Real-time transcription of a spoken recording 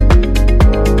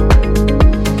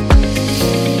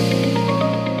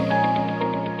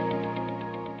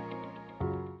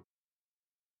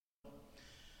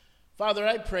Father,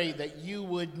 I pray that you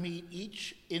would meet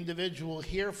each individual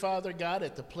here, Father God,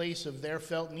 at the place of their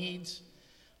felt needs.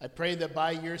 I pray that by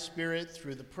your Spirit,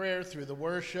 through the prayer, through the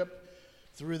worship,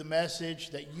 through the message,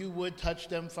 that you would touch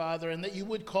them, Father, and that you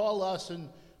would call us and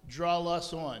draw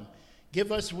us on.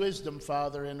 Give us wisdom,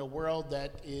 Father, in a world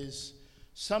that is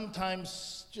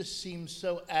sometimes just seems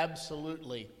so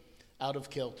absolutely out of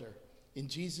kilter. In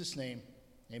Jesus' name,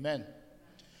 amen.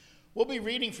 We'll be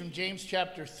reading from James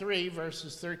chapter 3,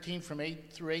 verses 13 from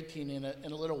 8 through 18 in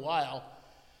a little while.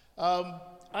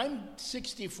 I'm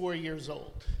 64 years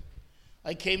old.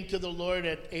 I came to the Lord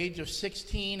at age of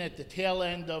 16 at the tail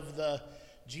end of the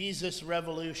Jesus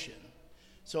Revolution.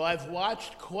 So I've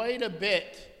watched quite a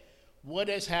bit what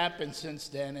has happened since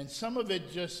then, and some of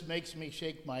it just makes me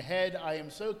shake my head. I am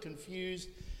so confused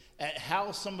at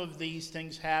how some of these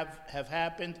things have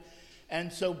happened. And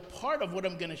so part of what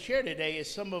I'm going to share today is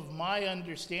some of my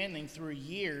understanding through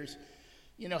years.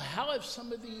 You know, how have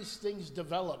some of these things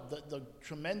developed? The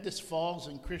tremendous falls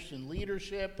in Christian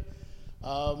leadership,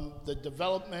 the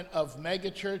development of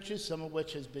megachurches, some of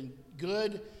which has been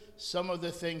good. Some of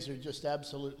the things are just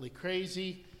absolutely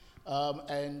crazy.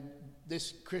 And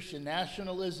this Christian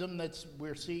nationalism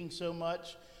we're seeing so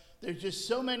much. There's just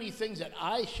so many things that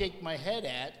I shake my head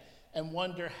at and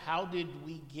wonder, how did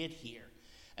we get here?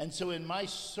 And so in my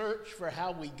search for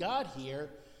how we got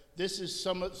here, this is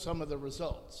some of the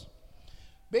results.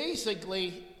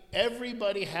 Basically,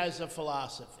 everybody has a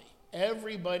philosophy.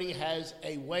 Everybody has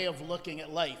a way of looking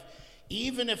at life.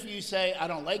 Even if you say, I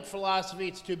don't like philosophy,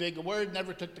 it's too big a word,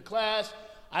 never took the class,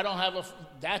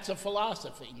 that's a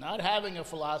philosophy. Not having a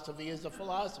philosophy is a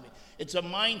philosophy. It's a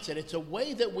mindset. It's a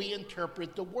way that we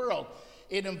interpret the world.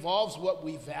 It involves what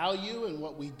we value and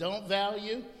what we don't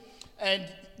value. And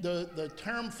the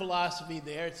term philosophy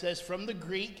there, it says from the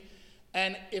Greek,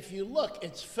 and if you look,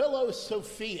 it's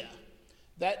philosophia.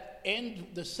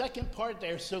 The second part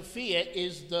there, Sophia,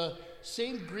 is the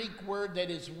same Greek word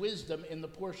that is wisdom in the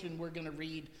portion we're going to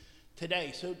read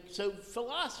today. So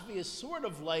philosophy is sort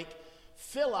of like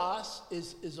philos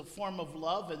is a form of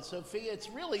love, and Sophia, it's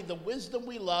really the wisdom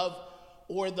we love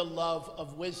or the love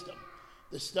of wisdom.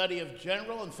 The study of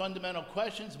general and fundamental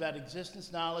questions about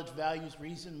existence, knowledge, values,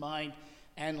 reason, mind,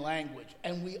 and language.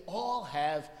 And we all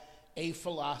have a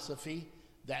philosophy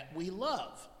that we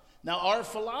love. Now, our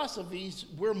philosophies,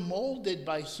 we're molded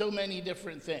by so many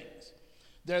different things.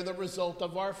 They're the result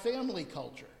of our family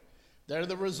culture. They're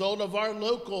the result of our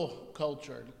local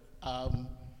culture.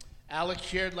 Alex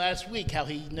shared last week how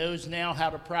he knows now how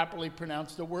to properly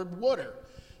pronounce the word water.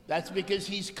 That's because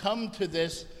he's come to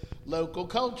this local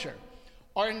culture.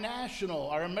 Our national,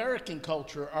 our American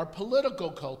culture, our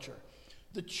political culture.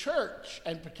 The church,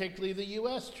 and particularly the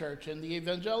U.S. church and the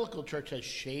evangelical church, has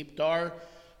shaped our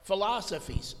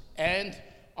philosophies. And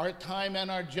our time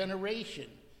and our generation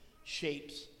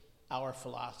shapes our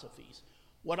philosophies.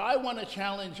 What I want to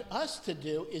challenge us to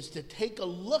do is to take a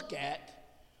look at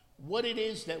what it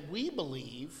is that we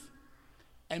believe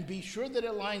and be sure that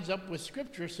it lines up with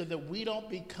Scripture so that we don't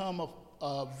become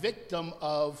a victim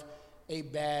of a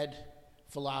bad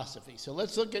philosophy. So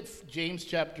let's look at James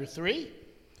chapter 3,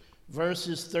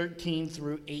 verses 13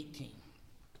 through 18.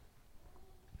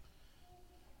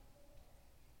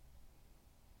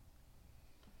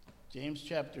 James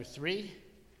chapter 3,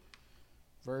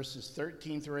 verses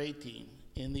 13 through 18.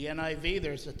 In the NIV,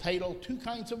 there's a title, Two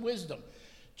Kinds of Wisdom.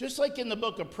 Just like in the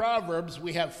book of Proverbs,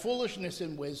 we have foolishness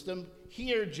and wisdom.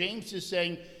 Here, James is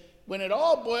saying, when it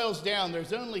all boils down,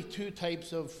 there's only two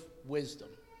types of wisdom.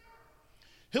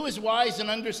 Who is wise and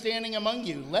understanding among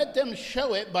you? Let them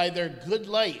show it by their good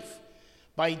life,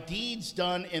 by deeds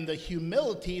done in the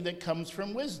humility that comes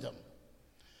from wisdom.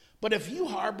 But if you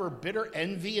harbor bitter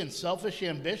envy and selfish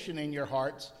ambition in your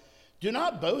hearts, do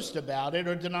not boast about it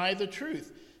or deny the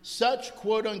truth. Such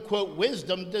quote-unquote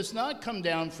wisdom does not come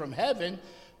down from heaven,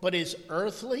 but is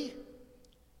earthly,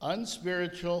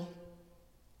 unspiritual,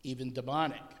 even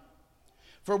demonic.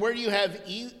 For where you have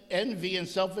envy and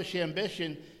selfish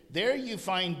ambition, there you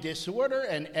find disorder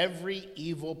and every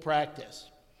evil practice.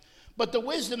 But the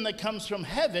wisdom that comes from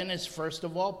heaven is first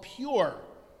of all pure,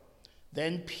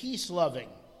 then peace-loving,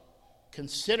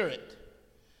 considerate,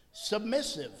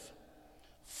 submissive,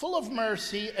 full of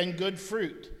mercy and good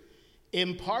fruit,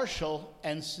 impartial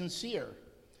and sincere.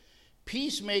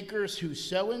 Peacemakers who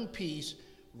sow in peace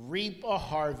reap a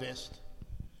harvest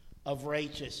of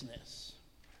righteousness.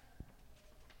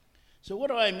 So what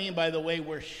do I mean by the way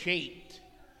we're shaped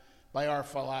by our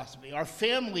philosophy? Our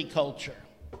family culture.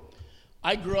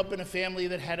 I grew up in a family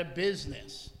that had a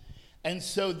business. And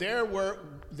so there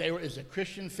was a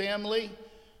Christian family.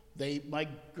 My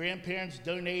grandparents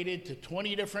donated to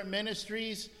 20 different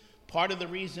ministries, Part of the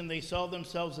reason they saw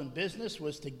themselves in business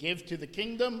was to give to the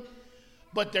kingdom.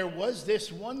 But there was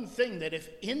this one thing that if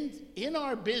in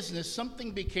our business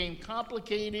something became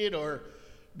complicated or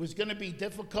was going to be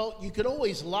difficult, you could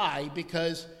always lie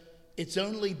because it's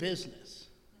only business.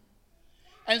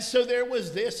 And so there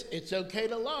was this, it's okay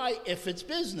to lie if it's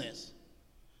business.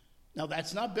 Now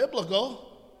that's not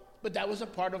biblical, but that was a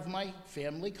part of my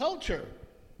family culture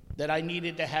that I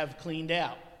needed to have cleaned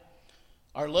out.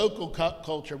 Our local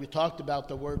culture, we talked about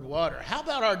the word water. How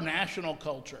about our national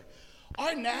culture?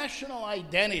 Our national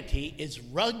identity is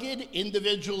rugged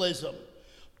individualism.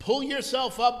 Pull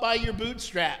yourself up by your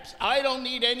bootstraps. I don't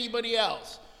need anybody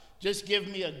else. Just give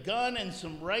me a gun and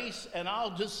some rice, and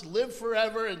I'll just live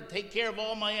forever and take care of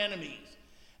all my enemies.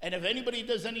 And if anybody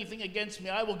does anything against me,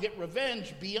 I will get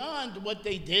revenge beyond what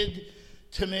they did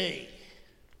to me.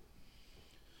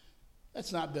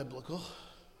 That's not biblical.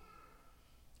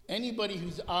 Anybody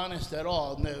who's honest at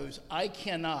all knows I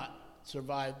cannot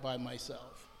survive by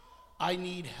myself. I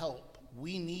need help.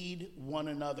 We need one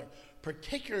another,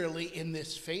 particularly in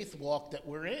this faith walk that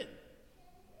we're in.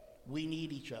 We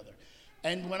need each other.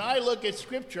 And when I look at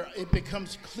Scripture, it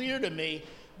becomes clear to me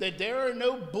that there are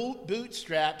no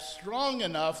bootstraps strong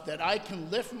enough that I can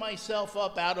lift myself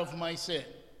up out of my sin.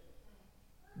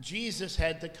 Jesus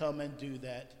had to come and do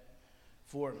that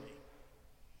for me.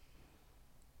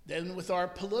 Then with our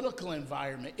political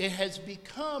environment, it has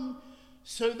become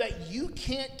so that you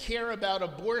can't care about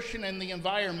abortion and the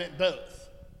environment both.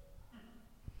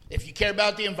 If you care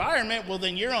about the environment, well,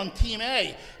 then you're on Team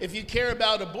A. If you care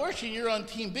about abortion, you're on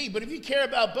Team B. But if you care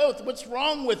about both, what's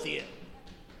wrong with you?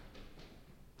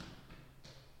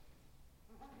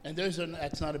 And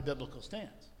that's not a biblical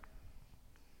stance.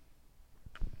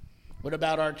 What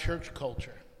about our church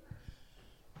culture?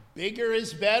 Bigger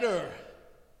is better.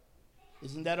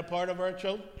 Isn't that a part of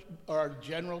our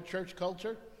general church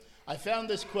culture? I found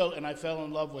this quote and I fell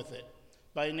in love with it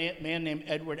by a man named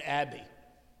Edward Abbey.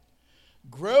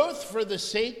 Growth for the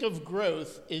sake of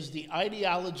growth is the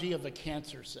ideology of a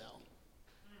cancer cell.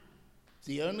 It's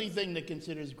the only thing that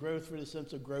considers growth for the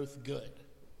sense of growth good.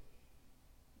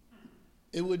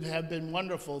 It would have been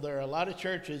wonderful. There are a lot of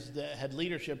churches that had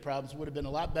leadership problems. It would have been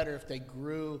a lot better if they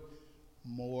grew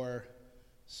more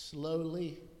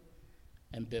slowly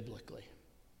and biblically.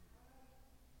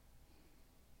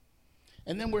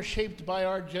 And then we're shaped by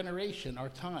our generation, our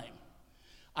time.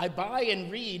 I buy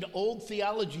and read old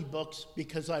theology books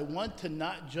because I want to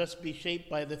not just be shaped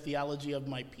by the theology of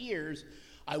my peers.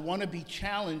 I want to be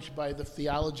challenged by the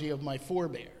theology of my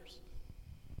forebears.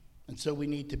 And so we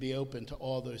need to be open to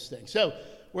all those things. So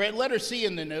we're at letter C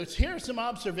in the notes. Here are some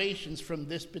observations from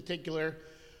this particular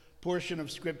portion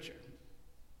of Scripture.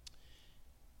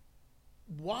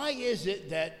 Why is it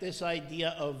that this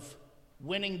idea of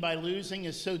winning by losing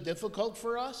is so difficult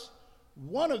for us?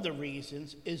 One of the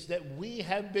reasons is that we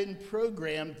have been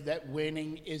programmed that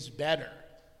winning is better.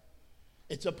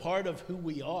 It's a part of who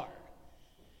we are.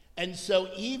 And so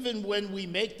even when we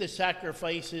make the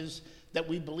sacrifices that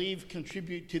we believe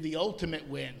contribute to the ultimate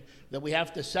win, that we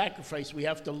have to sacrifice, we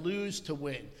have to lose to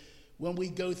win, when we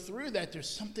go through that, there's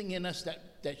something in us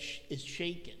that is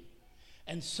shaken.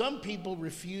 And some people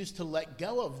refuse to let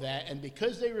go of that, and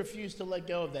because they refuse to let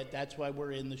go of that, that's why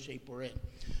we're in the shape we're in.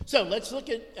 So let's look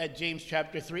at James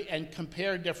chapter 3 and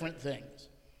compare different things.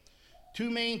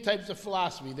 Two main types of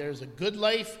philosophy. There's a good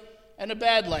life and a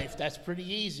bad life. That's pretty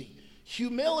easy.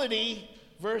 Humility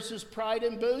versus pride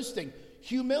and boasting.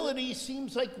 Humility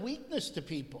seems like weakness to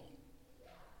people.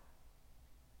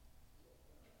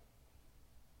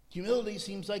 Humility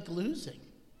seems like losing.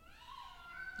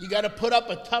 You got to put up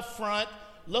a tough front,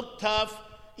 look tough,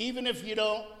 even if you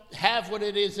don't have what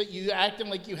it is that you acting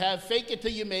like you have. Fake it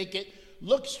till you make it.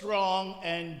 Look strong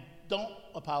and don't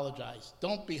apologize.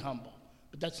 Don't be humble.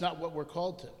 But that's not what we're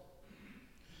called to.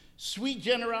 Sweet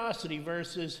generosity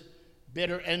versus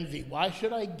bitter envy. Why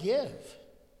should I give?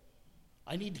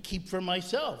 I need to keep for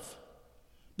myself.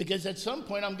 Because at some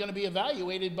point I'm going to be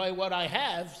evaluated by what I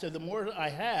have. So the more I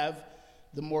have,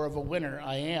 the more of a winner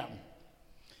I am.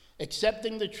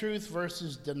 Accepting the truth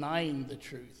versus denying the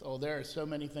truth. Oh, there are so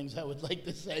many things I would like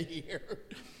to say here,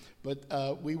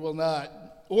 but we will not.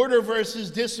 Order versus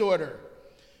disorder.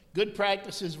 Good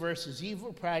practices versus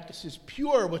evil practices.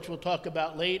 Pure, which we'll talk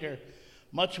about later,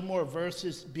 much more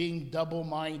versus being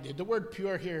double-minded. The word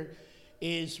pure here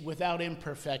is without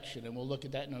imperfection, and we'll look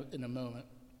at that in a moment.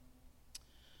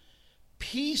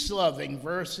 Peace-loving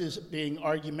versus being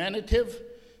argumentative,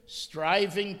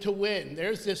 striving to win.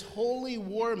 There's this holy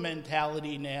war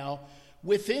mentality now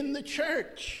within the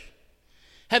church.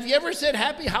 Have you ever said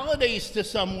happy holidays to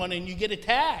someone and you get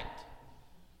attacked?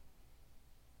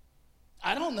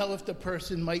 I don't know if the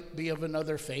person might be of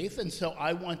another faith, and so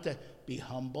I want to be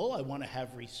humble. I want to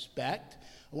have respect.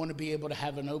 I want to be able to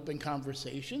have an open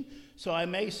conversation. So I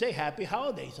may say happy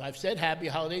holidays. I've said happy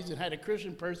holidays and had a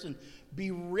Christian person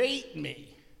berate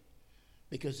me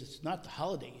because it's not the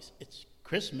holidays, it's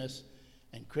Christmas,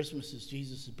 and Christmas is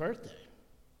Jesus' birthday.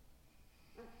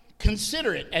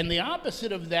 Considerate, and the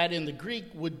opposite of that in the Greek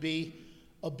would be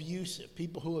abusive,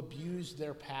 people who abuse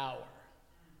their power.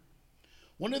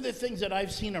 One of the things that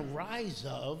I've seen a rise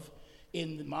of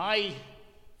in my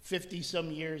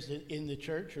 50-some years in the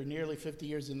church, or nearly 50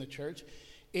 years in the church,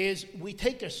 is we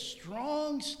take a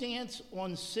strong stance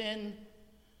on sin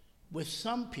with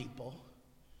some people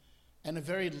and a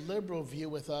very liberal view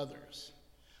with others.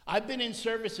 I've been in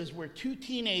services where two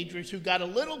teenagers who got a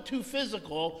little too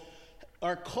physical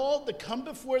are called to come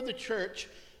before the church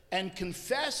and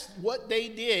confess what they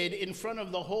did in front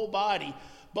of the whole body.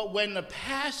 But when the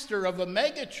pastor of a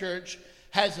mega church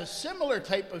has a similar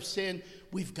type of sin,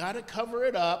 we've got to cover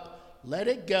it up, let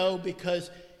it go, because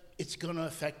it's going to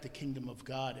affect the kingdom of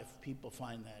God if people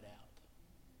find that out.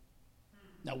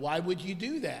 Now, why would you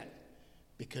do that?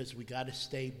 Because we got to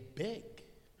stay big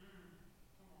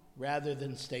rather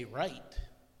than stay right.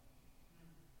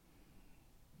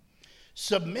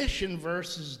 Submission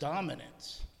versus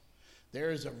dominance.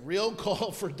 There is a real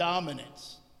call for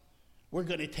dominance. We're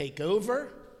going to take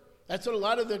over. That's what a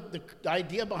lot of the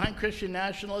idea behind Christian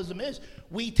nationalism is.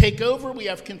 We take over, we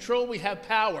have control, we have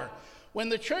power. When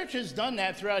the church has done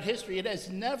that throughout history, it has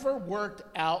never worked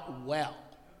out well.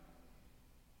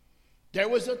 There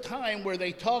was a time where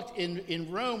they talked in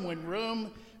Rome, when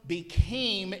Rome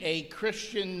became a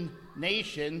Christian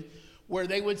nation, where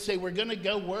they would say, we're going to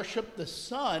go worship the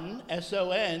sun,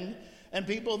 S-O-N, and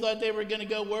people thought they were going to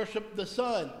go worship the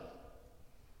sun.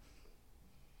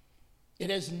 It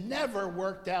has never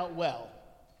worked out well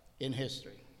in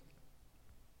history.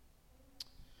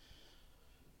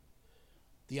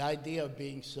 The idea of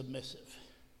being submissive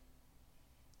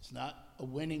is not a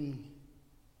winning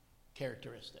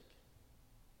characteristic,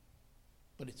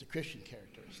 but it's a Christian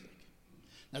characteristic.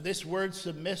 Now, this word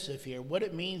submissive here, what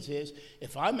it means is,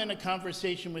 if I'm in a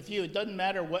conversation with you, it doesn't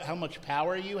matter how much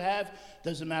power you have,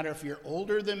 doesn't matter if you're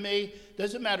older than me,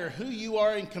 doesn't matter who you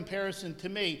are in comparison to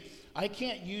me, I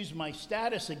can't use my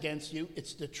status against you.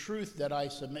 It's the truth that I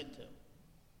submit to.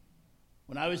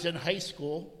 When I was in high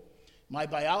school, my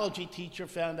biology teacher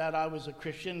found out I was a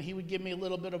Christian. He would give me a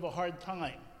little bit of a hard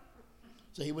time.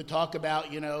 So he would talk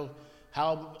about,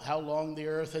 how long the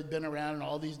earth had been around and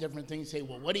all these different things. Say,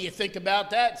 well, what do you think about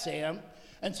that, Sam?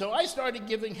 And so I started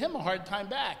giving him a hard time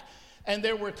back. And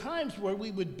there were times where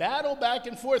we would battle back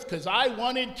and forth because I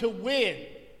wanted to win.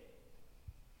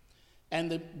 And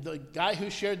the guy who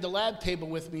shared the lab table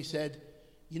with me said,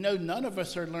 none of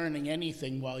us are learning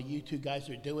anything while you two guys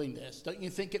are doing this. Don't you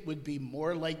think it would be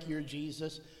more like your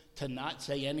Jesus to not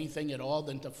say anything at all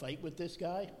than to fight with this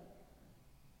guy?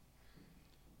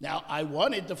 Now, I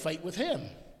wanted to fight with him.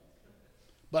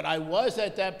 But I was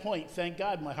at that point, thank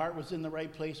God, my heart was in the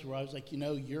right place where I was like,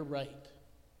 you're right.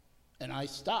 And I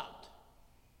stopped.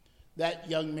 That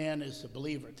young man is a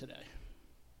believer today.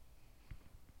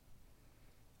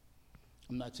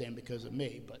 I'm not saying because of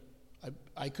me, but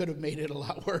I could have made it a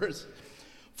lot worse.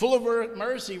 Full of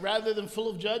mercy rather than full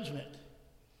of judgment.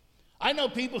 I know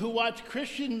people who watch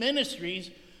Christian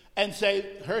ministries and say,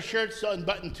 her shirt's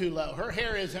unbuttoned too low, her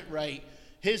hair isn't right,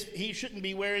 he shouldn't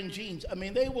be wearing jeans. I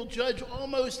mean, they will judge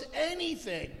almost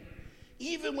anything,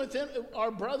 even within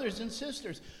our brothers and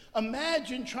sisters.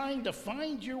 Imagine trying to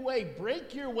find your way,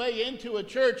 break your way into a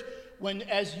church when,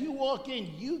 as you walk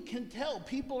in, you can tell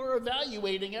people are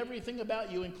evaluating everything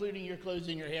about you, including your clothes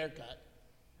and your haircut.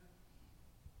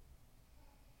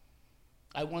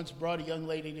 I once brought a young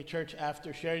lady to church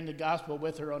after sharing the gospel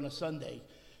with her on a Sunday.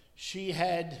 She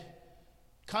had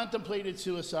contemplated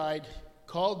suicide,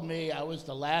 called me, I was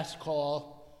the last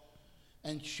call,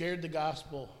 and shared the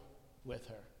gospel with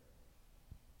her.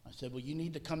 I said, well, you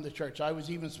need to come to church. I was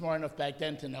even smart enough back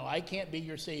then to know I can't be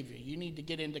your savior. You need to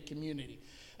get into community.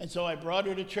 And so I brought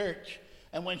her to church.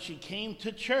 And when she came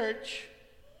to church,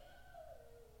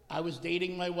 I was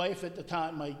dating my wife at the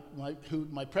time,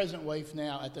 my present wife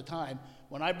now at the time.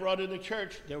 When I brought her to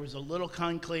church, there was a little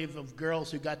conclave of girls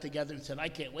who got together and said, I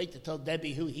can't wait to tell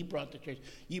Debbie who he brought to church.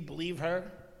 You believe her?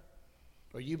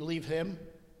 Or you believe him?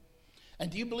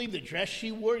 And do you believe the dress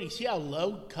she wore? Do you see how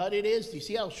low cut it is? Do you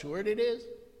see how short it is?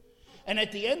 And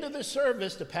at the end of the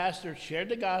service, the pastor shared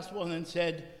the gospel and then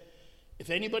said, if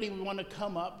anybody would want to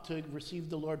come up to receive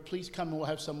the Lord, please come and we'll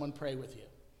have someone pray with you.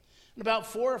 And about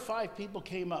 4 or 5 people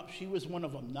came up. She was one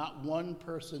of them. Not one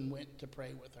person went to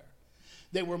pray with her.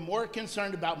 They were more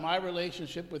concerned about my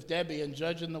relationship with Debbie and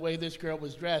judging the way this girl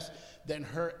was dressed than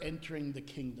her entering the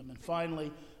kingdom. And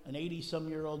finally, an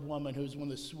 80-some-year-old woman who was one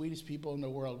of the sweetest people in the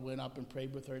world went up and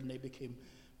prayed with her, and they became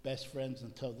best friends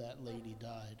until that lady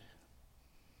died.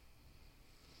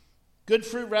 Good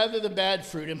fruit rather than bad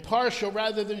fruit. Impartial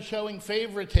rather than showing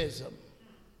favoritism.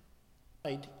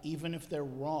 Even if they're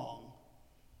wrong,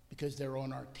 because they're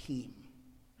on our team.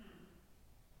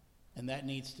 And that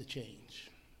needs to change.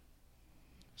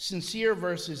 Sincere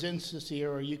versus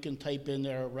insincere, or you can type in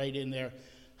there or write in there,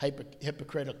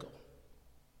 hypocritical.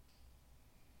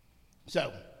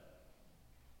 So,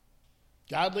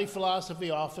 godly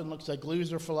philosophy often looks like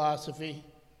loser philosophy,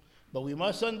 but we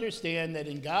must understand that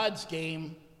in God's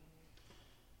game,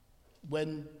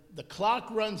 when the clock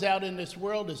runs out in this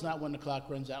world is not when the clock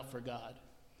runs out for God.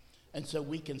 And so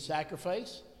we can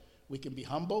sacrifice, we can be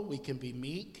humble, we can be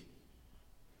meek,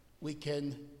 we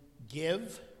can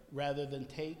give rather than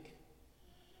take.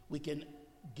 We can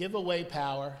give away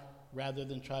power rather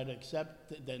than try to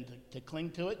accept it, than to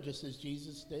cling to it, just as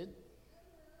Jesus did.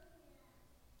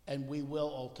 And we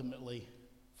will ultimately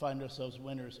find ourselves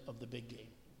winners of the big game.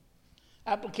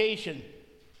 Application.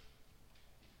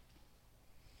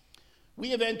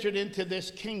 We have entered into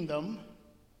this kingdom.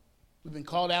 We've been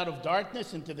called out of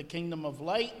darkness into the kingdom of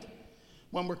light.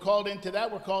 When we're called into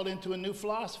that, we're called into a new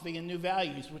philosophy and new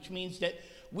values, which means that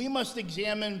we must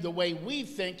examine the way we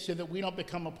think so that we don't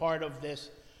become a part of this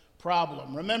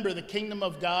problem. Remember, the kingdom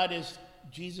of God is,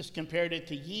 Jesus compared it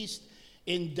to yeast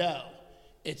in dough.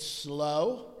 It's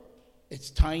slow, it's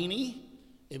tiny,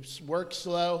 it works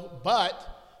slow,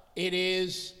 but it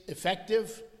is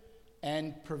effective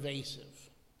and pervasive.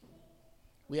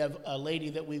 We have a lady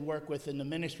that we work with in the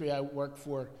ministry I work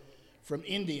for from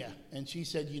India, and she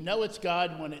said, you know it's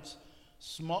God when it's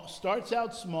small, starts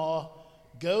out small,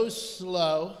 goes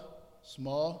slow,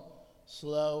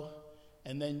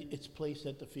 and then it's placed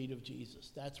at the feet of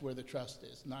Jesus. That's where the trust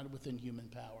is, not within human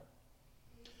power.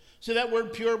 So that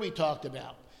word pure we talked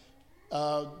about.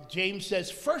 James says,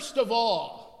 first of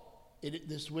all,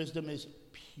 this wisdom is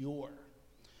pure.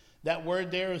 That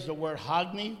word there is the word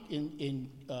hagni in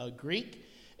Greek.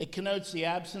 It connotes the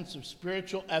absence of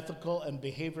spiritual, ethical, and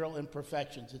behavioral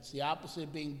imperfections. It's the opposite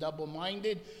of being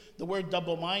double-minded. The word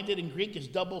double-minded in Greek is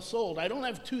double-souled. I don't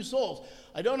have two souls.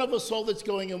 I don't have a soul that's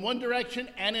going in one direction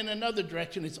and in another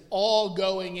direction. It's all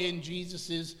going in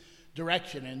Jesus'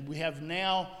 direction. And we have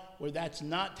now where that's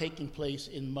not taking place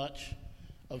in much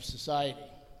of society.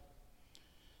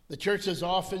 The church has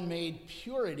often made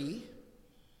purity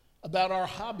about our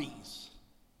hobbies.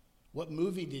 What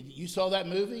movie you saw that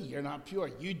movie? You're not pure.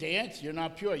 You dance? You're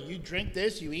not pure. You drink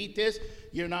this? You eat this?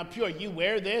 You're not pure. You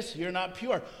wear this? You're not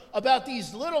pure. About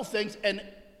these little things, and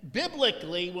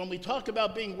biblically, when we talk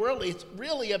about being worldly, it's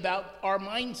really about our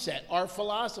mindset, our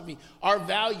philosophy, our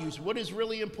values. What is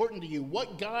really important to you?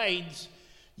 What guides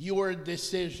your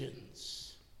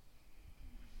decisions?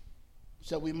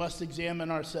 So we must examine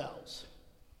ourselves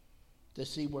to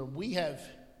see where we have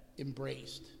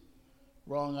embraced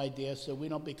wrong ideas so we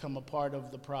don't become a part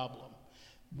of the problem.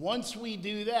 Once we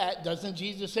do that, doesn't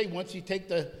Jesus say, once you take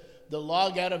the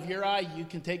log out of your eye, you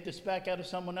can take the speck out of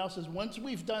someone else's? Once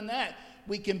we've done that,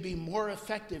 we can be more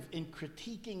effective in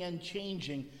critiquing and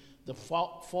changing the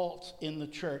faults in the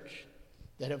church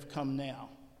that have come now.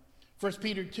 1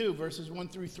 Peter 2, verses 1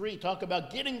 through 3, talk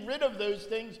about getting rid of those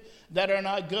things that are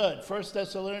not good. 1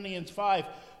 Thessalonians 5,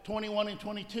 21 and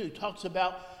 22 talks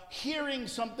about hearing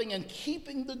something and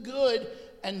keeping the good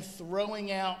and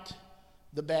throwing out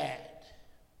the bad.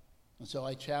 And so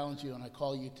I challenge you and I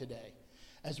call you today.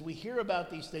 As we hear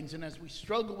about these things and as we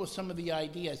struggle with some of the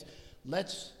ideas,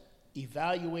 let's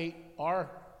evaluate our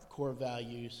core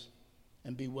values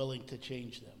and be willing to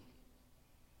change them.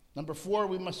 Number 4,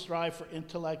 we must strive for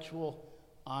intellectual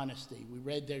honesty. We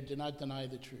read there, do not deny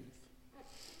the truth.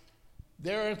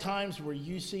 There are times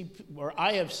where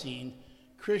I have seen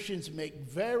Christians make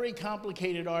very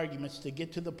complicated arguments to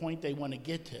get to the point they want to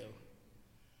get to,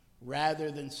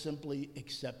 rather than simply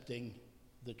accepting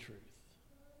the truth.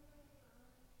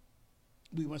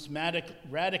 We must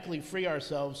radically free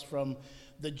ourselves from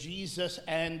the Jesus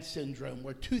and syndrome,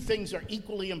 where two things are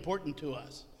equally important to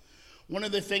us. One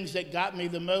of the things that got me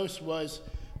the most was,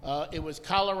 it was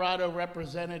Colorado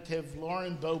Representative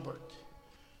Lauren Boebert,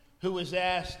 who was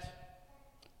asked,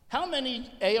 how many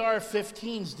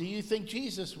AR-15s do you think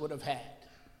Jesus would have had?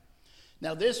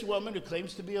 Now, this woman who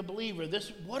claims to be a believer,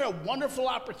 what a wonderful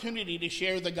opportunity to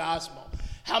share the gospel.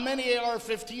 How many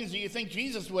AR-15s do you think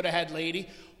Jesus would have had, lady?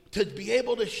 to be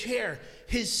able to share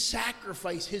his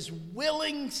sacrifice, his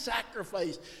willing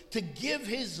sacrifice to give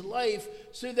his life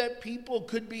so that people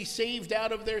could be saved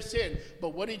out of their sin. But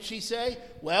what did she say?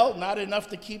 Well, not enough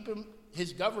to keep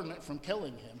his government from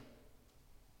killing him.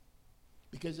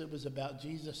 Because it was about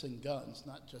Jesus and guns,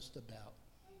 not just about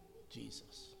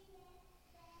Jesus.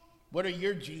 What are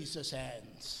your Jesus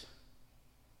ends?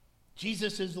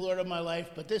 Jesus is the Lord of my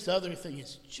life, but this other thing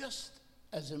is just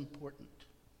as important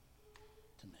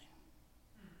to me.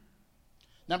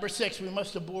 Number 6, we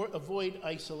must avoid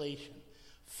isolation.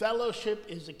 Fellowship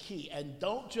is a key, and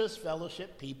don't just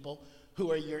fellowship people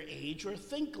who are your age or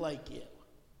think like you.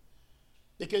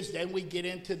 Because then we get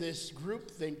into this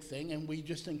groupthink thing and we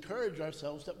just encourage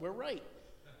ourselves that we're right.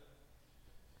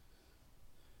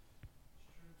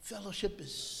 Fellowship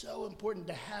is so important,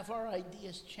 to have our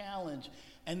ideas challenged,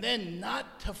 and then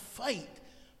not to fight,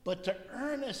 but to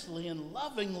earnestly and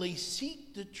lovingly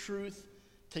seek the truth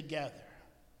together.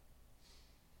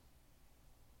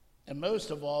 And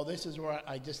most of all, this is where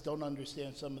I just don't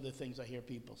understand some of the things I hear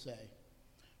people say.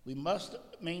 We must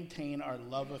maintain our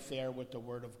love affair with the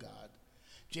Word of God.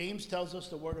 James tells us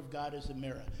the Word of God is a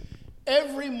mirror.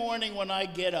 Every morning when I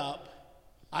get up,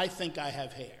 I think I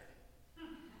have hair.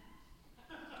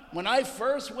 When I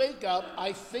first wake up,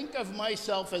 I think of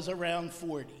myself as around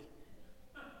 40.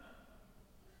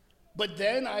 But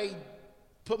then I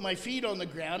put my feet on the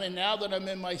ground, and now that I'm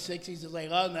in my 60s, it's like,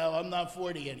 oh no, I'm not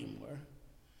 40 anymore.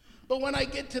 But when I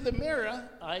get to the mirror,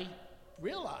 I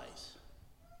realize.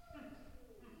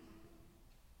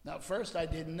 Now, at first, I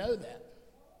didn't know that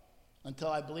until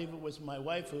I believe it was my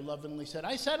wife who lovingly said,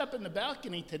 I sat up in the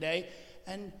balcony today,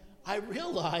 and I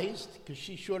realized, because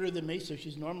she's shorter than me, so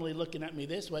she's normally looking at me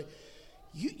this way,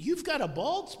 you've got a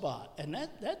bald spot, and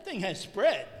that thing has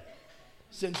spread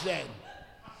since then.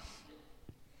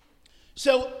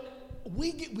 So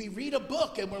we read a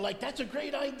book, and we're like, that's a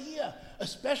great idea,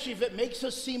 especially if it makes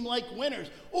us seem like winners.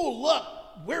 Oh, look,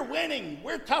 we're winning.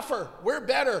 We're tougher. We're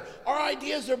better. Our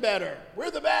ideas are better. We're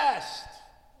the best.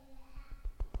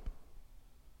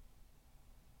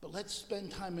 But let's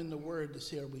spend time in the Word to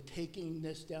see, are we taking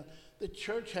this down? The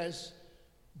church has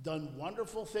done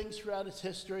wonderful things throughout its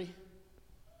history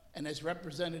and has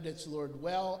represented its Lord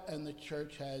well, and the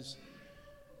church has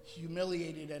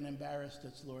humiliated and embarrassed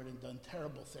its Lord and done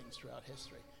terrible things throughout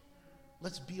history.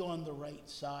 Let's be on the right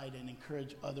side and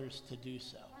encourage others to do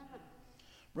so.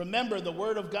 Remember, the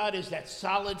Word of God is that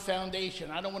solid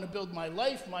foundation. I don't want to build my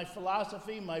life, my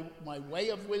philosophy, my way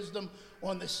of wisdom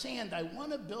on the sand. I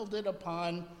want to build it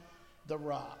upon the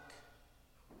rock.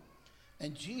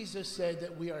 And Jesus said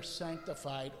that we are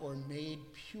sanctified or made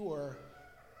pure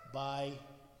by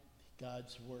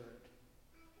God's Word.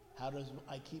 How do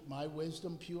I keep my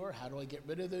wisdom pure? How do I get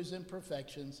rid of those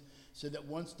imperfections so that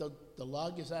once the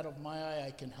log is out of my eye,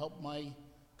 I can help my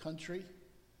country,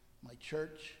 my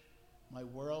church, my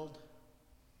world,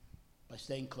 by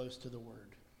staying close to the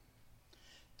Word.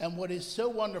 And what is so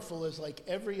wonderful is, like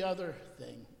every other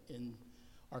thing in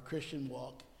our Christian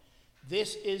walk,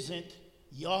 this isn't,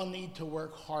 y'all need to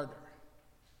work harder.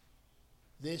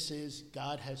 This is,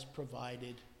 God has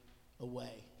provided a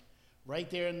way. Right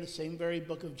there in the same very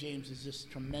book of James is this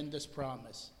tremendous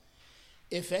promise.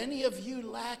 If any of you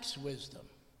lacks wisdom,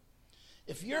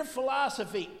 if your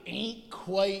philosophy ain't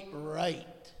quite right,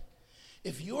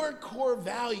 if your core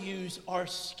values are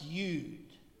skewed,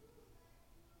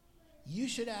 you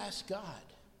should ask God,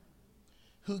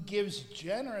 who gives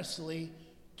generously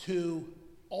to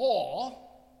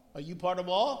all. Are you part of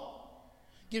all?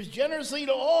 Gives generously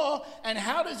to all. And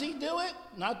how does he do it?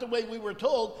 Not the way we were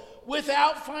told,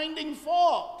 without finding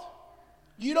fault.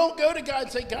 You don't go to God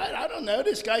and say, God, I don't know,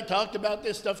 this guy talked about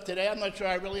this stuff today. I'm not sure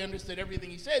I really understood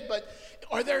everything he said, but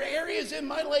are there areas in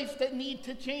my life that need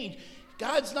to change?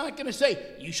 God's not going to say,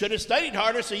 you should have studied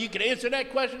harder so you could answer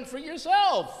that question for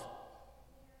yourself.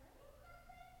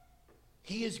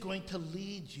 He is going to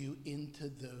lead you into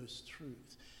those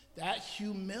truths. That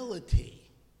humility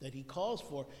that he calls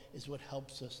for is what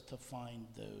helps us to find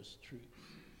those truths.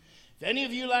 If any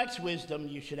of you lacks wisdom,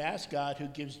 you should ask God, who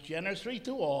gives generously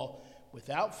to all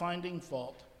without finding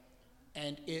fault,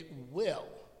 and it will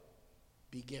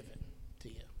be given to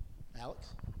you. Alex?